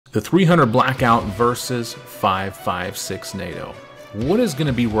The 300 Blackout versus 5.56 NATO. What is going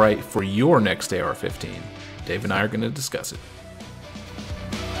to be right for your next AR-15? Dave and I are going to discuss it.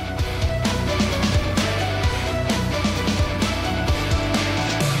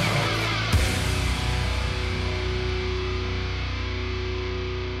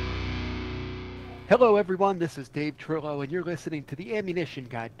 Hello everyone, this is Dave Trillo and you're listening to the Ammunition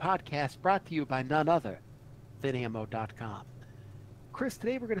Guide podcast brought to you by none other than ammo.com. Chris,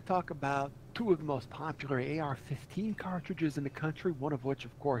 today we're going to talk about two of the most popular AR-15 cartridges in the country, one of which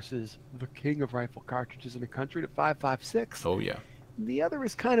of course is the king of rifle cartridges in the country, the 5.56. Oh yeah. The other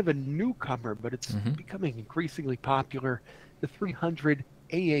is kind of a newcomer, but it's becoming increasingly popular, the 300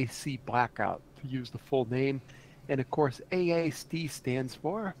 AAC Blackout, to use the full name. And of course AAC stands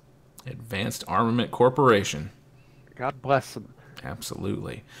for Advanced Armament Corporation. God bless them.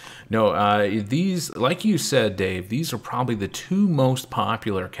 Absolutely. No, these, like you said, Dave, these are probably the two most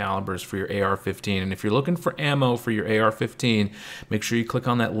popular calibers for your AR-15. And if you're looking for ammo for your AR-15, make sure you click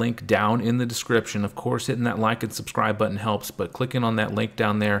on that link down in the description. Of course, hitting that like and subscribe button helps, but clicking on that link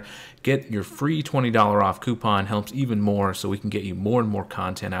down there, get your free $20 off coupon helps even more, so we can get you more and more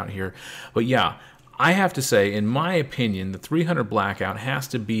content out here. But yeah, I have to say, in my opinion, the 300 Blackout has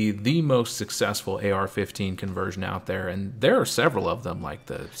to be the most successful AR-15 conversion out there, and there are several of them, like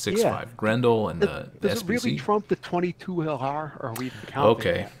the 6.5 Grendel and the Does SPC. it really trump the 22 LR, or are we even counting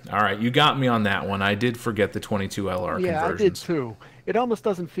Okay, that? all right, you got me on that one. I did forget the 22 LR Yeah, conversions. I did too. It almost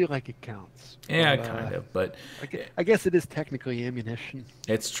doesn't feel like it counts. Yeah, But, kind of, but I guess it is technically ammunition.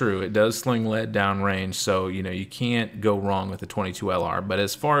 it's true. It does sling lead downrange, so you know you can't go wrong with the 22 LR. But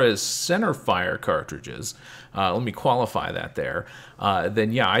as far as center fire cartridges, let me qualify that there.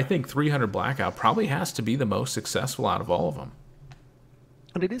 Then yeah, I think 300 Blackout probably has to be the most successful out of all of them.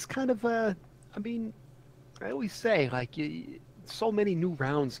 And it is kind of I mean, I always say, like, so many new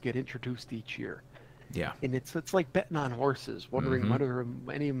rounds get introduced each year. Yeah. And it's like betting on horses, wondering whether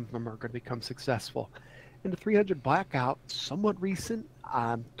any of them are going to become successful. And the 300 Blackout, somewhat recent.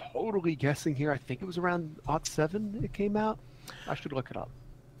 I'm totally guessing here. I think it was around '07 it came out. I should look it up.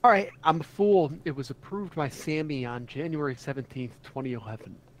 All right, I'm a fool. It was approved by Sammy on January 17th,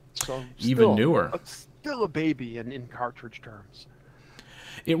 2011. So Even newer. Still a baby in cartridge terms.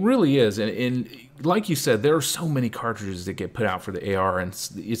 It really is, and like you said, there are so many cartridges that get put out for the AR, and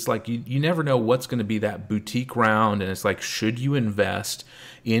it's like you never know what's going to be that boutique round, and it's like, should you invest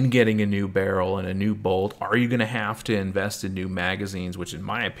in getting a new barrel and a new bolt? Are you going to have to invest in new magazines, which in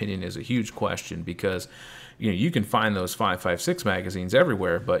my opinion is a huge question, because you can find those 5.56 magazines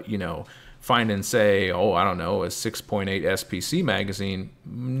everywhere, but finding, say, I don't know, a 6.8 SPC magazine,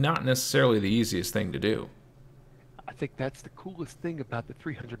 not necessarily the easiest thing to do. I think that's the coolest thing about the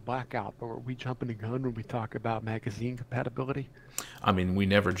 300 Blackout, but are we jumping the gun when we talk about magazine compatibility? I mean, we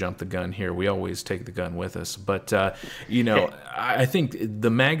never jump the gun here. We always take the gun with us. But, I think the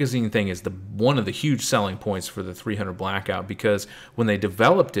magazine thing is one of the huge selling points for the 300 Blackout, because when they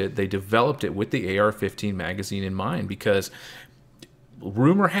developed it with the AR-15 magazine in mind, because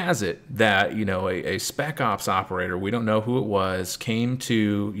rumor has it that, a spec ops operator, we don't know who it was, came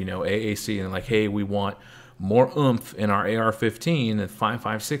to, AAC and like, hey, we want more oomph in our AR-15, and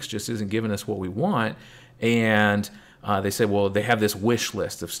 5.56 just isn't giving us what we want. And they said, well, they have this wish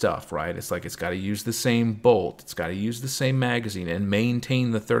list of stuff, right? It's like, it's got to use the same bolt, it's got to use the same magazine, and maintain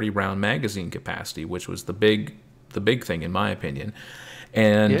the 30-round magazine capacity, which was the big thing in my opinion.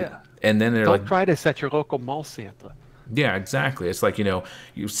 And and then they're Don't like, try this at your local mall Santa. yeah, exactly. It's like, you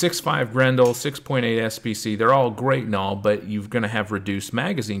 6.5 Grendel, 6.8 SPC, they're all great and all, but you're going to have reduced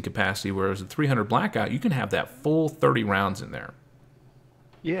magazine capacity, whereas the 300 Blackout, you can have that full 30 rounds in there.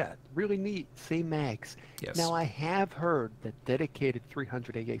 Yeah, really neat. Same mags. Yes. Now, I have heard that dedicated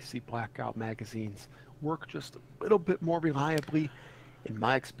 300 AAC Blackout magazines work just a little bit more reliably. In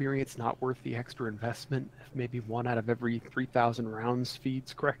my experience, not worth the extra investment. Maybe 1 out of every 3,000 rounds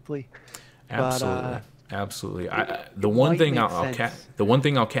feeds correctly. Absolutely. Absolutely. The one thing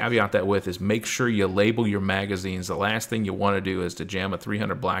I'll caveat that with is make sure you label your magazines. The last thing you want to do is to jam a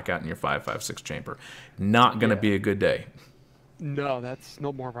 300 Blackout in your 5.56 chamber. Not going to be a good day. No, that's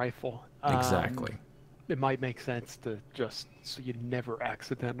no more rifle. Exactly. It might make sense to just so you never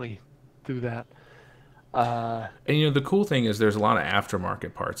accidentally do that. And the cool thing is there's a lot of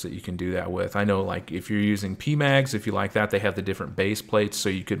aftermarket parts that you can do that with. I know, like, if you're using PMags, if you like that, they have the different base plates, so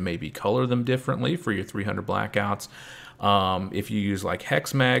you could maybe color them differently for your 300 Blackouts. If you use like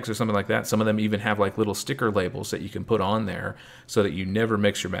hex mags or something like that, some of them even have like little sticker labels that you can put on there so that you never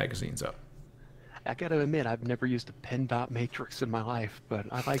mix your magazines up. I gotta admit, I've never used a pen dot matrix in my life, but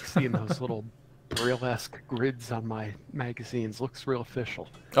I like seeing those little Braille-esque grids on my magazines. Looks real official.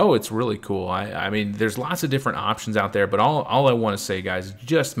 Oh, it's really cool. I mean, there's lots of different options out there, but all I want to say, guys, is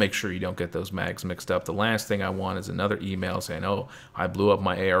just make sure you don't get those mags mixed up. The last thing I want is another email saying, oh, I blew up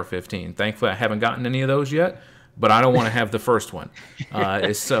my AR-15. Thankfully, I haven't gotten any of those yet, but I don't want to have the first one.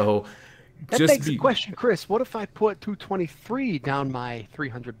 So That just begs the question, Chris, what if I put 223 down my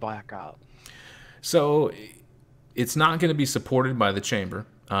 300 Blackout? So it's not going to be supported by the chamber.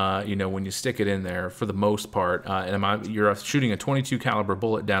 When you stick it in there, for the most part, and you're shooting a 22 caliber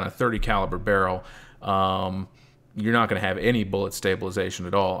bullet down a 30 caliber barrel, you're not going to have any bullet stabilization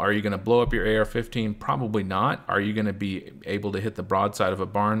at all. Are you going to blow up your AR-15? Probably not. Are you going to be able to hit the broadside of a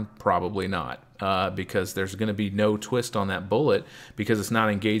barn? Probably not, because there's going to be no twist on that bullet because it's not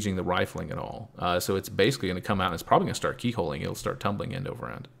engaging the rifling at all. So it's basically going to come out and it's probably going to start keyholing. It'll start tumbling end over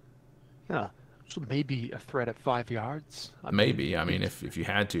end. Yeah. So maybe a threat at 5 yards. Maybe. I mean, if you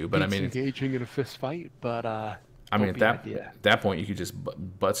had to, but I mean, engaging in a fist fight. But I mean, at that point, you could just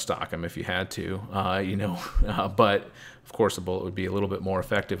butt stock them if you had to, But of course, a bullet would be a little bit more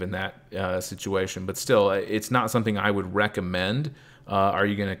effective in that situation. But still, it's not something I would recommend. Are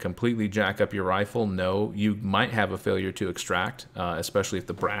you going to completely jack up your rifle? No. You might have a failure to extract, especially if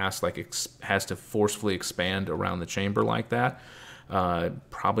the brass has to forcefully expand around the chamber like that.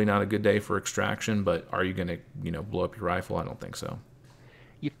 Probably not a good day for extraction, but are you going to, blow up your rifle? I don't think so.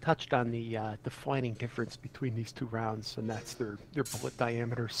 You've touched on the defining difference between these two rounds, and that's their bullet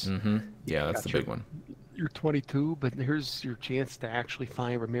diameters. Mm-hmm. Yeah, that's the big one. You're 22, but here's your chance to actually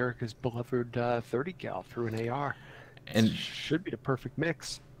find America's beloved 30 cal through an AR. And should be the perfect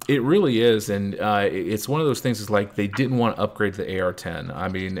mix. It really is, and it's one of those things. Is like they didn't want to upgrade to the AR-10. I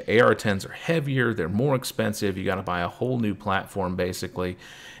mean, AR-10s are heavier, they're more expensive. You got to buy a whole new platform, basically,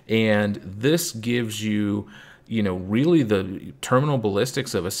 and this gives you, really the terminal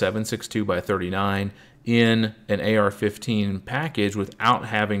ballistics of a 7.62 by 39 in an AR-15 package without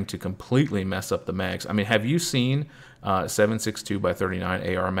having to completely mess up the mags. I mean, have you seen 7.62 by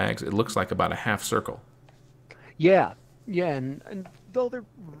 39 AR mags? It looks like about a half circle. Yeah, and though they're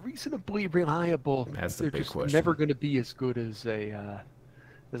reasonably reliable, that's the they're big just question. Never going to be as good as an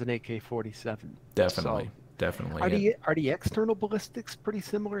AK-47. Definitely. Are the external ballistics pretty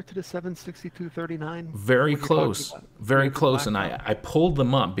similar to the 7.62-39? Very close, very close. And I pulled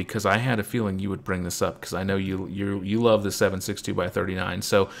them up because I had a feeling you would bring this up because I know you love the 7.62 by 39.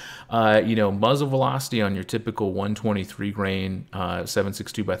 So, muzzle velocity on your typical 123 grain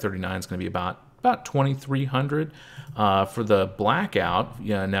 7.62 by 39 is going to be about 2,300 for the Blackout.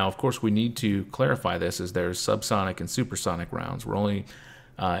 Yeah. Now, of course, we need to clarify this as there's subsonic and supersonic rounds. We're only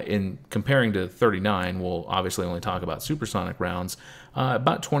in comparing to 39. We'll obviously only talk about supersonic rounds.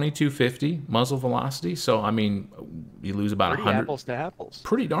 About 2,250 muzzle velocity. So, I mean, you lose about 100. Apples to apples.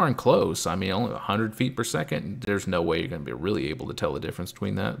 Pretty darn close. I mean, only 100 feet per second. There's no way you're going to be really able to tell the difference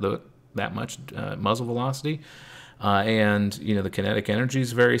between that much muzzle velocity. And the kinetic energy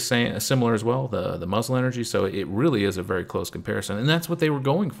is very similar as well, the muzzle energy. So it really is a very close comparison, and that's what they were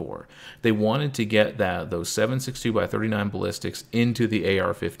going for. They wanted to get those 7.62 by 39 ballistics into the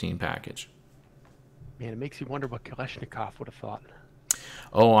AR-15 package. Man, it makes you wonder what Kalashnikov would have thought.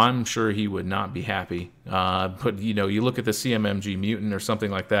 Oh, I'm sure he would not be happy. But you look at the CMMG Mutant or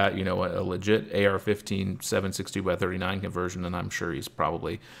something like that. A legit AR-15 7.62 by 39 conversion, and I'm sure he's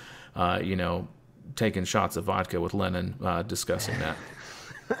probably, taking shots of vodka with Lennon discussing that.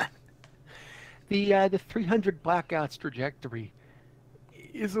 The 300 Blackout's trajectory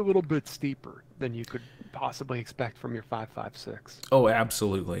is a little bit steeper than you could possibly expect from your 5.56. Oh,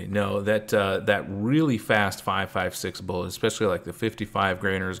 absolutely. No, that really fast 5.56 bullet, especially like the 55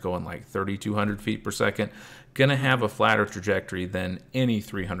 grainers going like 3,200 feet per second, gonna have a flatter trajectory than any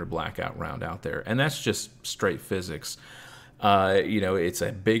 300 Blackout round out there, and that's just straight physics. It's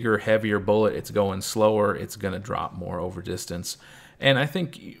a bigger, heavier bullet. It's going slower. It's going to drop more over distance. And I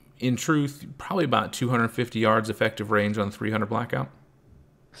think, in truth, probably about 250 yards effective range on 300 Blackout.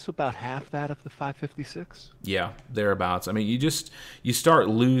 So about half that of the 5.56? Yeah, thereabouts. I mean, you start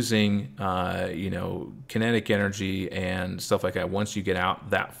losing, kinetic energy and stuff like that once you get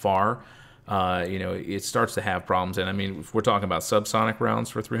out that far. It starts to have problems. And, I mean, if we're talking about subsonic rounds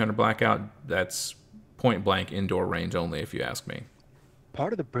for 300 Blackout, that's point-blank indoor range only, if you ask me.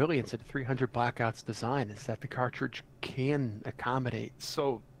 Part of the brilliance of the 300 Blackout's design is that the cartridge can accommodate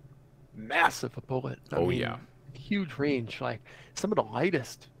so massive a bullet. I mean, huge range. Like some of the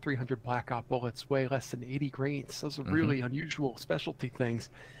lightest 300 Blackout bullets weigh less than 80 grains. Those are really unusual specialty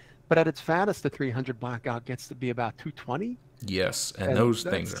things. But at its fattest, the 300 Blackout gets to be about 220. Yes, and those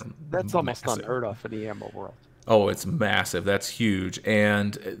things are that's almost unheard of in the ammo world. Oh, it's massive. That's huge.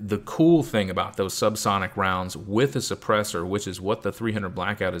 And the cool thing about those subsonic rounds with a suppressor, which is what the 300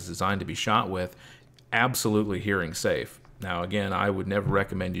 Blackout is designed to be shot with, absolutely hearing safe. Now, again, I would never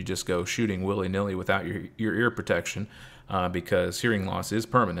recommend you just go shooting willy-nilly without your ear protection, because hearing loss is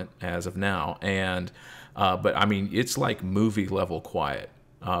permanent as of now. And but I mean, it's like movie level quiet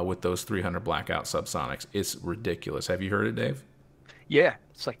with those 300 Blackout subsonics. It's ridiculous. Have you heard it, Dave? Yeah,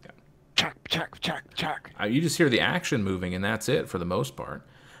 it's like chack, chack, chack, chack. You just hear the action moving, and that's it for the most part.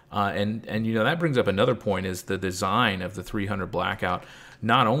 And you know, that brings up another point: is the design of the 300 Blackout.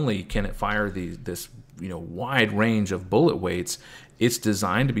 Not only can it fire this wide range of bullet weights, it's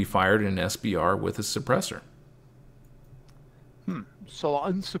designed to be fired in an SBR with a suppressor. So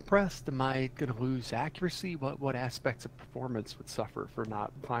unsuppressed, am I going to lose accuracy? What aspects of performance would suffer for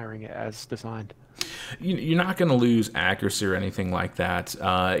not firing it as designed? You're not going to lose accuracy or anything like that.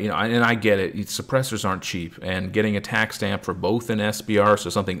 And I get it. Suppressors aren't cheap, and getting a tax stamp for both an SBR, so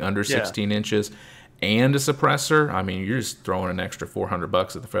something under 16 inches, and a suppressor, I mean, you're just throwing an extra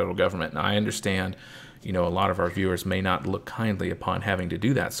 $400 at the federal government. And I understand, a lot of our viewers may not look kindly upon having to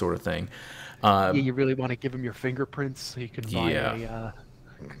do that sort of thing. You really want to give them your fingerprints so you can buy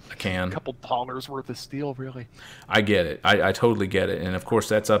a couple dollars worth of steel, really. I get it. I totally get it. And of course,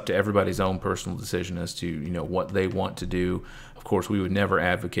 that's up to everybody's own personal decision as to what they want to do. Of course, we would never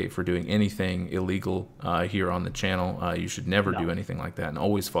advocate for doing anything illegal here on the channel. You should never do anything like that, and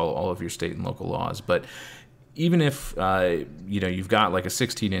always follow all of your state and local laws. But even if you've got like a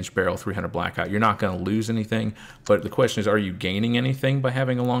 16-inch barrel 300 Blackout, you're not going to lose anything. But the question is, are you gaining anything by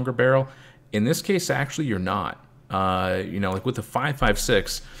having a longer barrel? In this case, actually, you're not. Like with the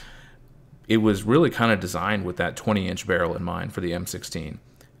 5.56, it was really kind of designed with that 20-inch barrel in mind for the M16.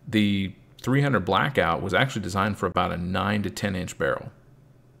 The 300 Blackout was actually designed for about a 9 to 10-inch barrel.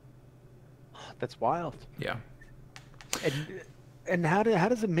 That's wild. Yeah. And how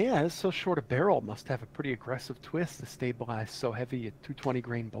does it man? It's so short a barrel. It must have a pretty aggressive twist to stabilize so heavy a 220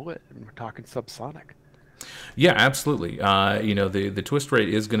 grain bullet, and we're talking subsonic. Yeah, absolutely. The twist rate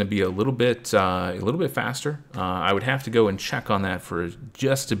is going to be a little bit faster. I would have to go and check on that for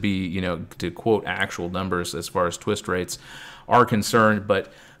just to be, to quote actual numbers as far as twist rates are concerned.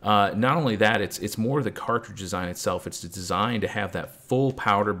 But not only that, it's more the cartridge design itself. It's designed to have that full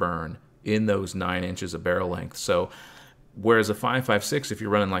powder burn in those 9 inches of barrel length. So whereas a 5.56, if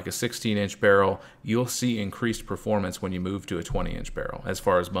you're running like a 16-inch barrel, you'll see increased performance when you move to a 20-inch barrel as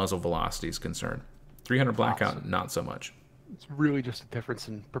far as muzzle velocity is concerned. 300 Blackout, not so much. It's really just a difference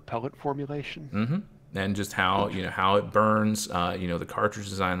in propellant formulation. Mm-hmm. And just how it burns, the cartridge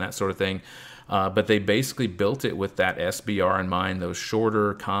design, that sort of thing. But they basically built it with that SBR in mind, those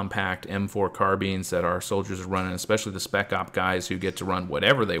shorter, compact M4 carbines that our soldiers are running, especially the Spec Op guys who get to run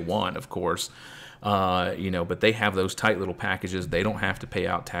whatever they want, of course. But they have those tight little packages. They don't have to pay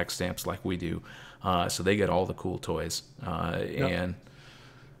out tax stamps like we do. So they get all the cool toys. And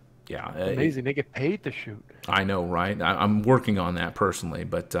yeah, amazing. They get paid to shoot. I know, right? I'm working on that personally,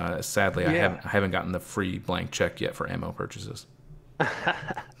 but sadly, I haven't gotten the free blank check yet for ammo purchases.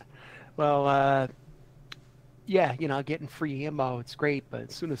 Well, getting free ammo, it's great, but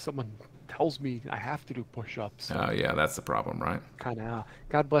as soon as someone tells me I have to do push-ups. Oh, yeah, that's the problem, right? Kind of.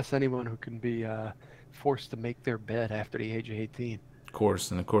 God bless anyone who can be forced to make their bed after the age of 18.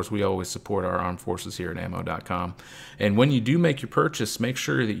 Of course, we always support our armed forces here at ammo.com. And when you do make your purchase, make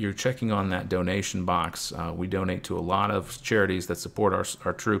sure that you're checking on that donation box. We donate to a lot of charities that support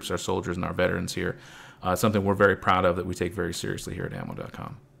our troops, our soldiers, and our veterans here. Something we're very proud of that we take very seriously here at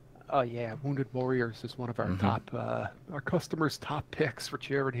ammo.com. Oh yeah, Wounded Warriors is one of our top, our customers' top picks for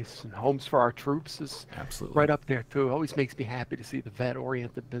charities, and Homes for Our Troops is right up there too. It always makes me happy to see the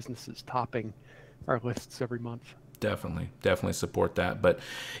vet-oriented businesses topping our lists every month. Definitely support that. But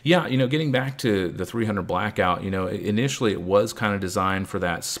yeah, getting back to the 300 Blackout, initially it was kind of designed for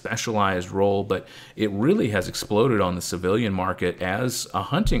that specialized role, but it really has exploded on the civilian market as a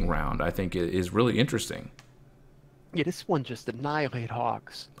hunting round. I think it is really interesting. Yeah, this one just annihilate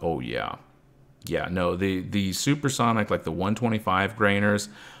hogs. Oh yeah. Yeah, no, the supersonic, like the 125 grainers,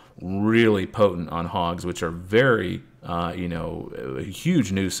 really potent on hogs, which are very a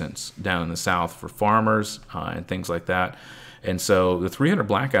huge nuisance down in the South for farmers and things like that. And so the 300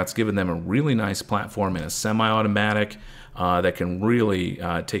 Blackout's given them a really nice platform in a semi-automatic that can really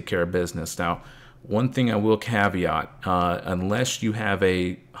take care of business. Now, one thing I will caveat, unless you have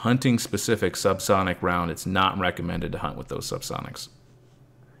a hunting-specific subsonic round, it's not recommended to hunt with those subsonics.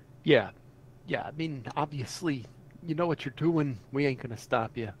 Yeah. I mean, obviously, you know what you're doing. We ain't gonna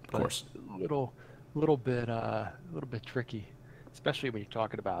stop you. Of course. A little bit tricky. especially when you're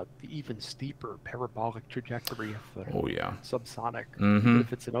talking about the even steeper parabolic trajectory of the Oh yeah. subsonic. Mm-hmm. Even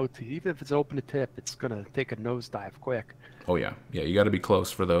if it's an OT, even if it's open to tip, it's gonna take a nosedive quick. Oh yeah, yeah. You got to be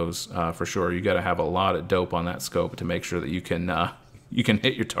close for those for sure. You got to have a lot of dope on that scope to make sure that you can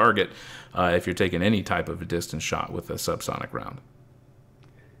hit your target if you're taking any type of a distance shot with a subsonic round.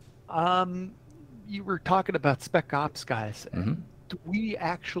 You were talking about spec ops guys. Mm-hmm. Do we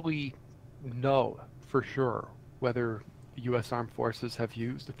actually know for sure whether the U.S. Armed Forces have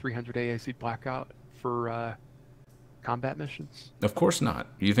used the 300 AAC Blackout for combat missions? Of course not.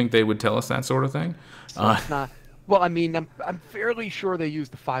 You think they would tell us that sort of thing? So it's not. Well, I mean, I'm fairly sure they use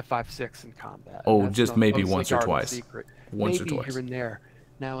the 5.56 in combat. Oh, just maybe once or twice. Secret. Once maybe or twice. Here and there,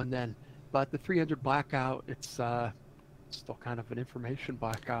 now and then. But the 300 Blackout, it's still kind of an information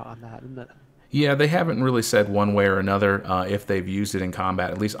blackout on that, isn't it? Yeah, they haven't really said one way or another if they've used it in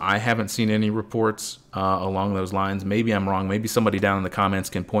combat. At least I haven't seen any reports along those lines. Maybe I'm wrong. Maybe somebody down in the comments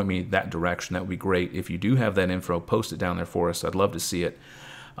can point me that direction. That would be great. If you do have that info, post it down there for us. I'd love to see it.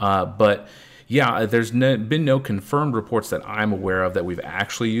 But yeah, there's been no confirmed reports that I'm aware of that we've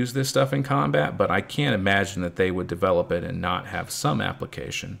actually used this stuff in combat, but I can't imagine that they would develop it and not have some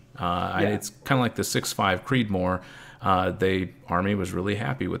application. It's kind of like the 6.5 Creedmoor. The Army was really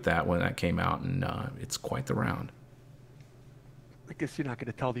happy with that when that came out, and it's quite the round. I guess you're not going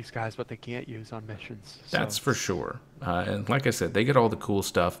to tell these guys what they can't use on missions. That's for sure. And like I said, they get all the cool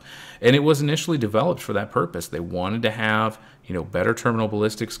stuff. And it was initially developed for that purpose. They wanted to have, better terminal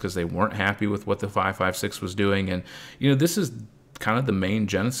ballistics because they weren't happy with what the 5.56 was doing. And, this is kind of the main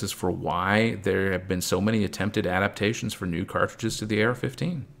genesis for why there have been so many attempted adaptations for new cartridges to the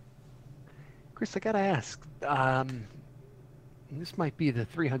AR-15. Chris, I got to ask, this might be the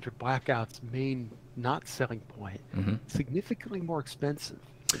 300 Blackout's main not selling point. Mm-hmm. Significantly more expensive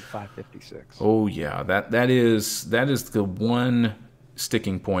than 5.56. Oh yeah, that is the one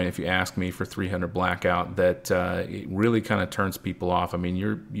sticking point, if you ask me, for 300 Blackout that it really kind of turns people off. I mean,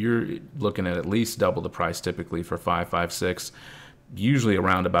 you're looking at least double the price typically for 5.56, usually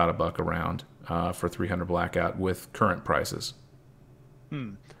around about $1 a round for 300 Blackout with current prices.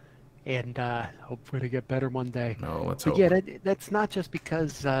 And hopefully to get better one day. No, let's hope. Yeah, that's not just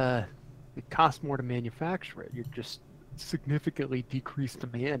because it costs more to manufacture it. You're just significantly decreased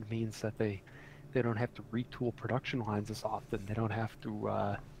demand means that they don't have to retool production lines as often. They don't have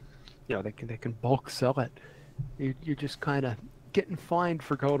to, they can bulk sell it. You're just kind of getting fined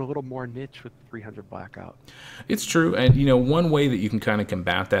for going a little more niche with 300 Blackout. It's true, and one way that you can kind of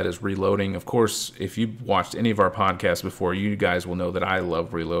combat that is reloading. Of course, if you've watched any of our podcasts before, you guys will know that I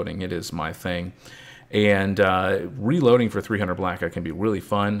love reloading. It is my thing. And reloading for 300 Blackout can be really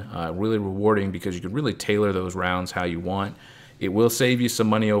fun, really rewarding because you can really tailor those rounds how you want. It will save you some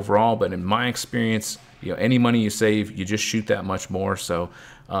money overall, but in my experience, any money you save, you just shoot that much more. So,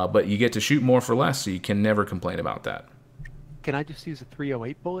 but you get to shoot more for less, so you can never complain about that. Can I just use a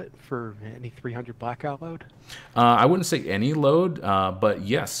 308 bullet for any 300 Blackout load? I wouldn't say any load, but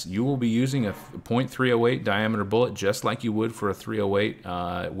yes, you will be using a .308 diameter bullet just like you would for a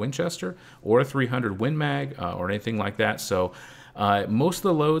 308 Winchester or a 300 Win Mag or anything like that. So most of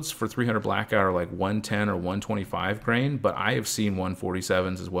the loads for 300 Blackout are like 110 or 125 grain, but I have seen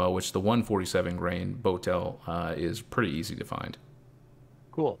 147s as well, which the 147 grain Botel is pretty easy to find.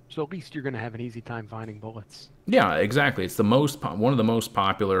 Cool. So at least you're going to have an easy time finding bullets. Yeah, exactly. It's one of the most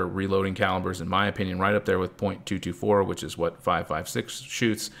popular reloading calibers, in my opinion, right up there with .224, which is what 5.56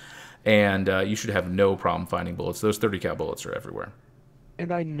 shoots. And you should have no problem finding bullets. Those 30 cal bullets are everywhere.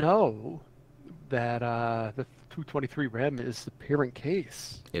 And I know that the 223 Rem is the parent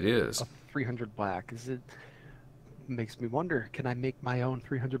case. It is. Of 300 Black. Makes me wonder, can I make my own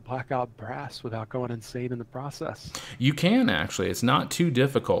 300 Blackout brass without going insane in the process? You can, actually. It's not too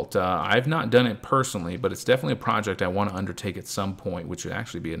difficult. I've not done it personally, but it's definitely a project I want to undertake at some point, which would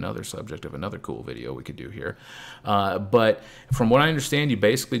actually be another subject of another cool video we could do here. But from what I understand, you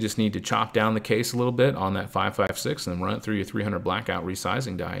basically just need to chop down the case a little bit on that 5.56 and then run it through your 300 Blackout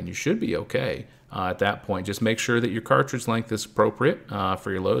resizing die, and you should be okay at that point. Just make sure that your cartridge length is appropriate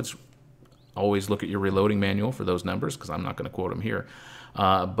for your loads. Always look at your reloading manual for those numbers because I'm not going to quote them here.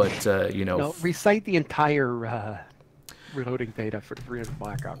 Recite the entire reloading data for the 300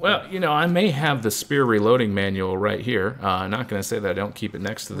 Blackout. Well, I may have the Spear reloading manual right here. I'm not going to say that I don't keep it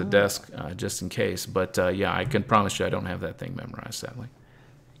next to the desk just in case. But, yeah, I can promise you I don't have that thing memorized, sadly.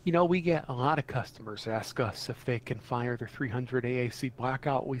 We get a lot of customers ask us if they can fire their 300 AAC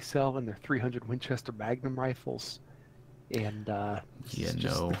Blackout we sell and their 300 Winchester Magnum rifles. And the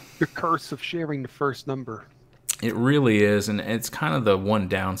curse of sharing the first number. It really is, and it's kind of the one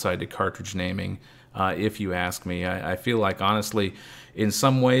downside to cartridge naming. if you ask me. I feel like, honestly, in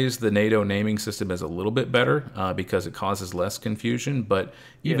some ways, the NATO naming system is a little bit better because it causes less confusion. But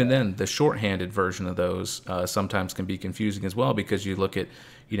even then, the shorthanded version of those sometimes can be confusing as well, because you look at,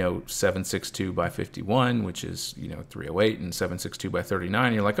 7.62 by 51, which is, 308, and 7.62 by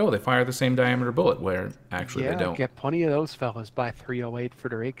 39. You're like, oh, they fire the same diameter bullet, where actually they don't. Yeah, get plenty of those fellas by 308 for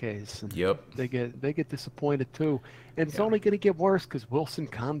their AKs. And Yep. They get disappointed too. And it's only going to get worse because Wilson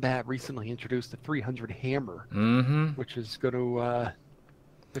Combat recently introduced a 300 hammer, which is going to,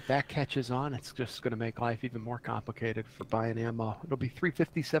 if that catches on, it's just going to make life even more complicated for buying ammo. It'll be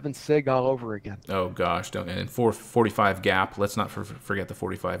 357 SIG all over again. Oh gosh, don't. And 445 gap. Let's not forget the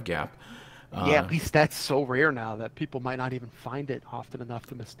 45 gap. Yeah, at least that's so rare now that people might not even find it often enough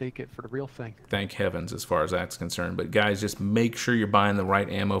to mistake it for the real thing. Thank heavens, as far as that's concerned. But guys, just make sure you're buying the right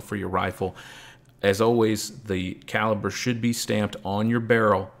ammo for your rifle. As always, the caliber should be stamped on your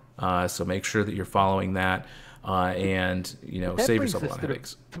barrel, so make sure that you're following that. And save yourself a lot of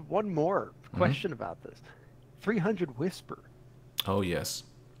headaches. To one more question about this: 300 Whisper. Oh yes.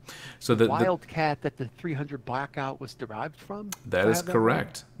 So the Wildcat that the 300 Blackout was derived from. That is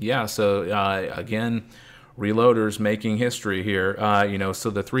correct. Yeah. So again, reloaders making history here. So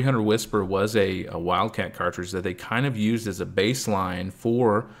the 300 Whisper was a Wildcat cartridge that they kind of used as a baseline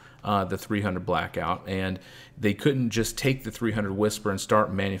for the 300 Blackout, and they couldn't just take the 300 Whisper and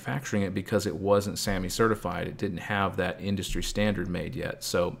start manufacturing it because it wasn't SAMI certified. It didn't have that industry standard made yet,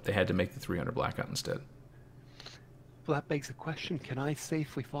 so they had to make the 300 Blackout instead. Well, that begs the question, can I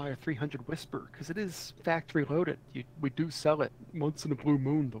safely fire 300 Whisper? Because it is factory loaded. We do sell it once in a blue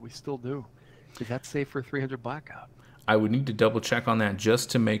moon, but we still do. Is that safe for 300 Blackout? I would need to double check on that just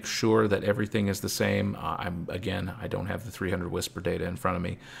to make sure that everything is the same. I don't have the 300 Whisper data in front of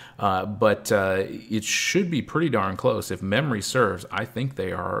me, but it should be pretty darn close. If memory serves, I think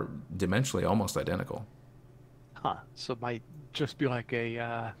they are dimensionally almost identical. So it might just be like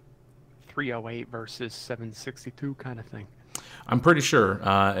a 308 versus 762 kind of thing. I'm pretty sure.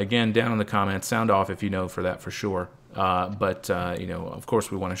 Again, down in the comments, sound off if you know for that for sure. But of course,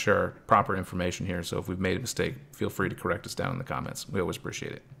 we want to share proper information here. So if we've made a mistake, feel free to correct us down in the comments. We always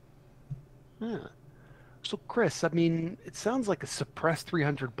appreciate it. Yeah. So, Chris, I mean, it sounds like a suppressed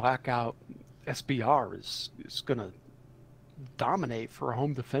 300 Blackout SBR is going to dominate for a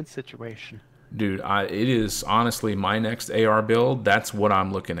home defense situation. Dude, it is honestly my next AR build. That's what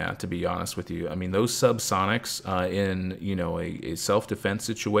I'm looking at, to be honest with you. I mean, those subsonics in a self-defense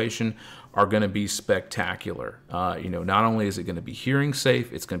situation are going to be spectacular. Not only is it going to be hearing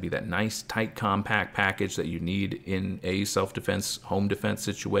safe, it's going to be that nice, tight, compact package that you need in a self-defense, home defense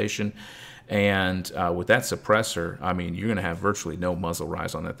situation. And with that suppressor, I mean, you're going to have virtually no muzzle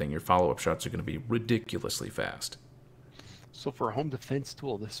rise on that thing. Your follow-up shots are going to be ridiculously fast. So for a home defense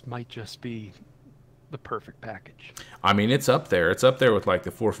tool, this might just be the perfect package. I mean, it's up there. It's up there with like the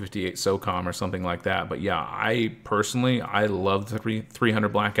 458 SOCOM or something like that. But yeah, I love the 300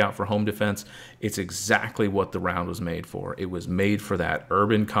 Blackout for home defense. It's exactly what the round was made for. It was made for that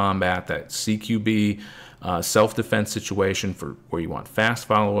urban combat, that CQB self-defense situation for where you want fast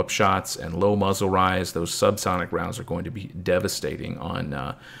follow-up shots and low muzzle rise. Those subsonic rounds are going to be devastating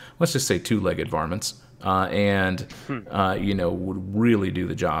on, let's just say, two-legged varmints. Would really do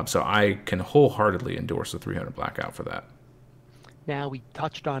the job. So I can wholeheartedly endorse the 300 Blackout for that. Now, we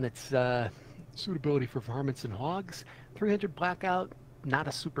touched on its suitability for varmints and hogs. 300 Blackout, not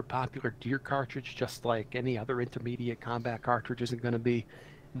a super popular deer cartridge, just like any other intermediate combat cartridge isn't going to be.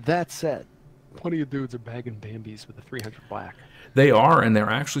 That said, plenty of dudes are bagging Bambis with the 300 Black. They are, and they're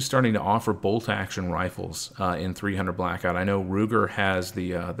actually starting to offer bolt-action rifles in 300 Blackout. I know Ruger has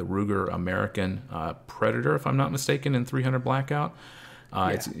the Ruger American Predator, if I'm not mistaken, in 300 Blackout.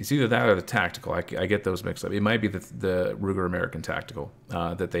 It's either that or the Tactical. I get those mixed up. It might be the Ruger American Tactical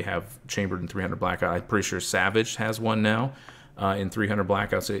that they have chambered in 300 Blackout. I'm pretty sure Savage has one now in 300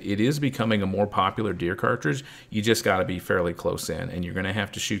 Blackout. So it is becoming a more popular deer cartridge. You just got to be fairly close in, and you're going to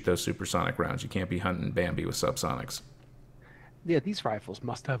have to shoot those supersonic rounds. You can't be hunting Bambi with subsonics. Yeah, these rifles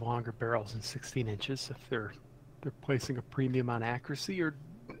must have longer barrels than 16 inches if they're placing a premium on accuracy, or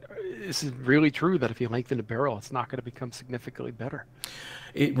is it really true that if you lengthen the barrel, it's not going to become significantly better?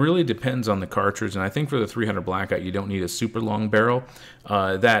 It really depends on the cartridge, and I think for the 300 Blackout, you don't need a super long barrel.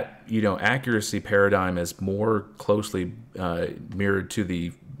 That accuracy paradigm is more closely mirrored to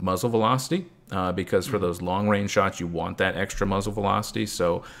the muzzle velocity, because for those long range shots, you want that extra muzzle velocity.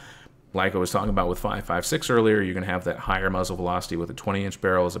 So Like I was talking about with 5.56 earlier, you're going to have that higher muzzle velocity with a 20-inch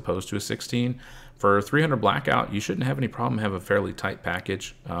barrel as opposed to a 16. For 300 Blackout, you shouldn't have any problem having a fairly tight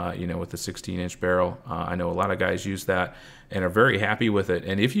package, with the 16-inch barrel. I know a lot of guys use that and are very happy with it.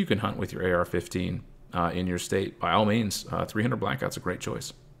 And if you can hunt with your AR-15 in your state, by all means, 300 Blackout's a great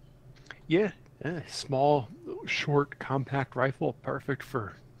choice. Yeah, small, short, compact rifle, perfect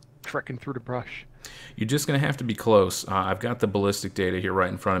for trekking through the brush. You're just going to have to be close. I've got the ballistic data here right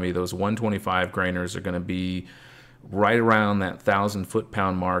in front of me. Those 125 grainers are going to be right around that 1,000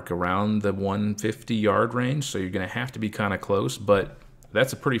 foot-pound mark, around the 150-yard range. So you're going to have to be kind of close, but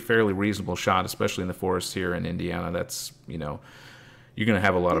that's a pretty fairly reasonable shot, especially in the forests here in Indiana. That's, you're going to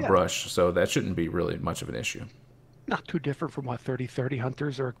have a lot of brush, so that shouldn't be really much of an issue. Not too different from what 30-30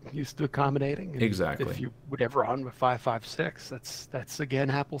 hunters are used to accommodating. And exactly. If you would ever hunt with 5.56, that's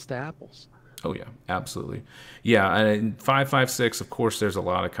again apples to apples. Oh yeah, absolutely. Yeah, and 5.56, of course, there's a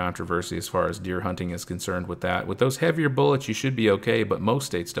lot of controversy as far as deer hunting is concerned with that. With those heavier bullets, you should be okay, but most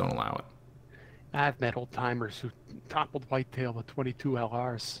states don't allow it. I've met old timers who toppled whitetail with 22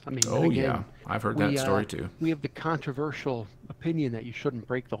 LRs. I mean, oh again, yeah, I've heard that story too. We have the controversial opinion that you shouldn't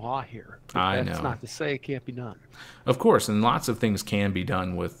break the law here. I know. That's not to say it can't be done. Of course, and lots of things can be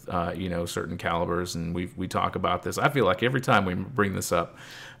done with certain calibers, and we talk about this. I feel like every time we bring this up,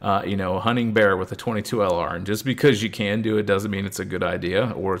 hunting bear with a 22 LR, and just because you can do it doesn't mean it's a good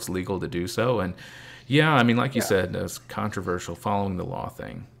idea or it's legal to do so. And yeah, I mean, like you said, it's controversial following the law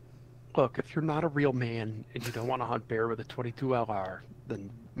thing. Look, if you're not a real man and you don't want to hunt bear with a 22 LR, then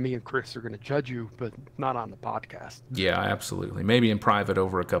me and Chris are going to judge you, but not on the podcast. Yeah, absolutely. Maybe in private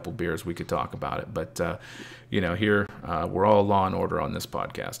over a couple beers we could talk about it. But, here we're all law and order on this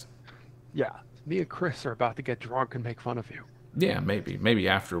podcast. Yeah, me and Chris are about to get drunk and make fun of you. Yeah, maybe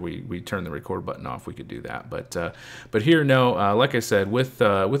after we turn the record button off, we could do that. But here, no. Like I said, with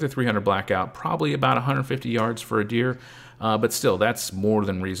a 300 Blackout, probably about 150 yards for a deer. But still, that's more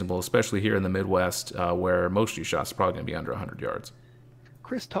than reasonable, especially here in the Midwest, where most of your shots are probably going to be under 100 yards.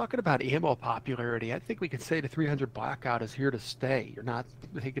 Chris, talking about ammo popularity, I think we could say the 300 Blackout is here to stay. You're not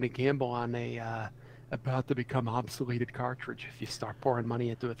taking a gamble on a about to become obsoleted cartridge if you start pouring money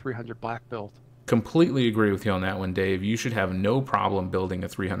into a 300 Black build. Completely agree with you on that one, Dave. You should have no problem building a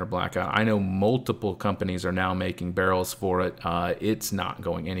 300 Blackout. I know multiple companies are now making barrels for it. It's not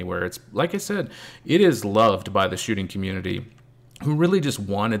going anywhere. It's, like I said, it is loved by the shooting community who really just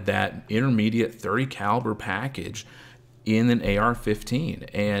wanted that intermediate 30 caliber package in an AR-15,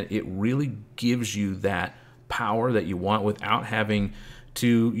 and it really gives you that power that you want without having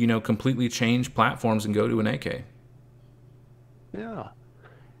to, completely change platforms and go to an AK. Yeah.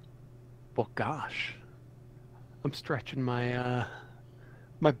 Well, gosh, I'm stretching my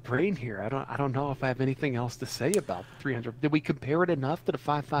my brain here. I don't know if I have anything else to say about the 300. Did we compare it enough to the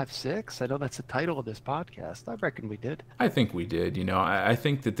 5.56? I know that's the title of this podcast. I reckon we did. I think we did. I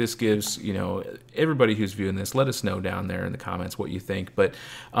think that this gives, everybody who's viewing this, let us know down there in the comments what you think. But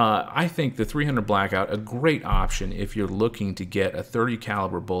I think the 300 Blackout, a great option if you're looking to get a 30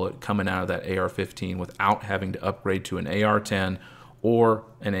 caliber bullet coming out of that AR-15 without having to upgrade to an AR-10 or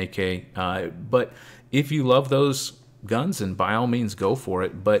an AK. But if you love those guns, and by all means go for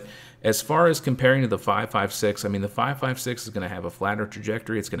it. But as far as comparing to the 5.56, I mean, the 5.56 is going to have a flatter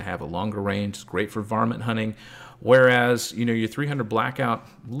trajectory. It's going to have a longer range. It's great for varmint hunting. Whereas, your 300 Blackout,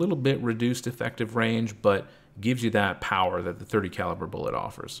 a little bit reduced effective range, but gives you that power that the 30 caliber bullet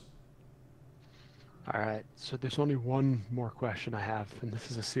offers. All right. So there's only one more question I have, and this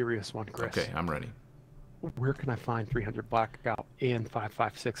is a serious one, Chris. Okay, I'm ready. Where can I find 300 Blackout and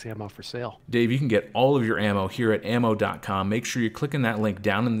 5.56 ammo for sale? Dave, you can get all of your ammo here at ammo.com. Make sure you're clicking that link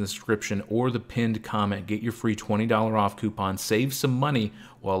down in the description or the pinned comment. Get your free $20 off coupon. Save some money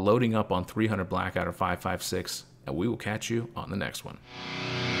while loading up on 300 Blackout or 5.56, and we will catch you on the next one.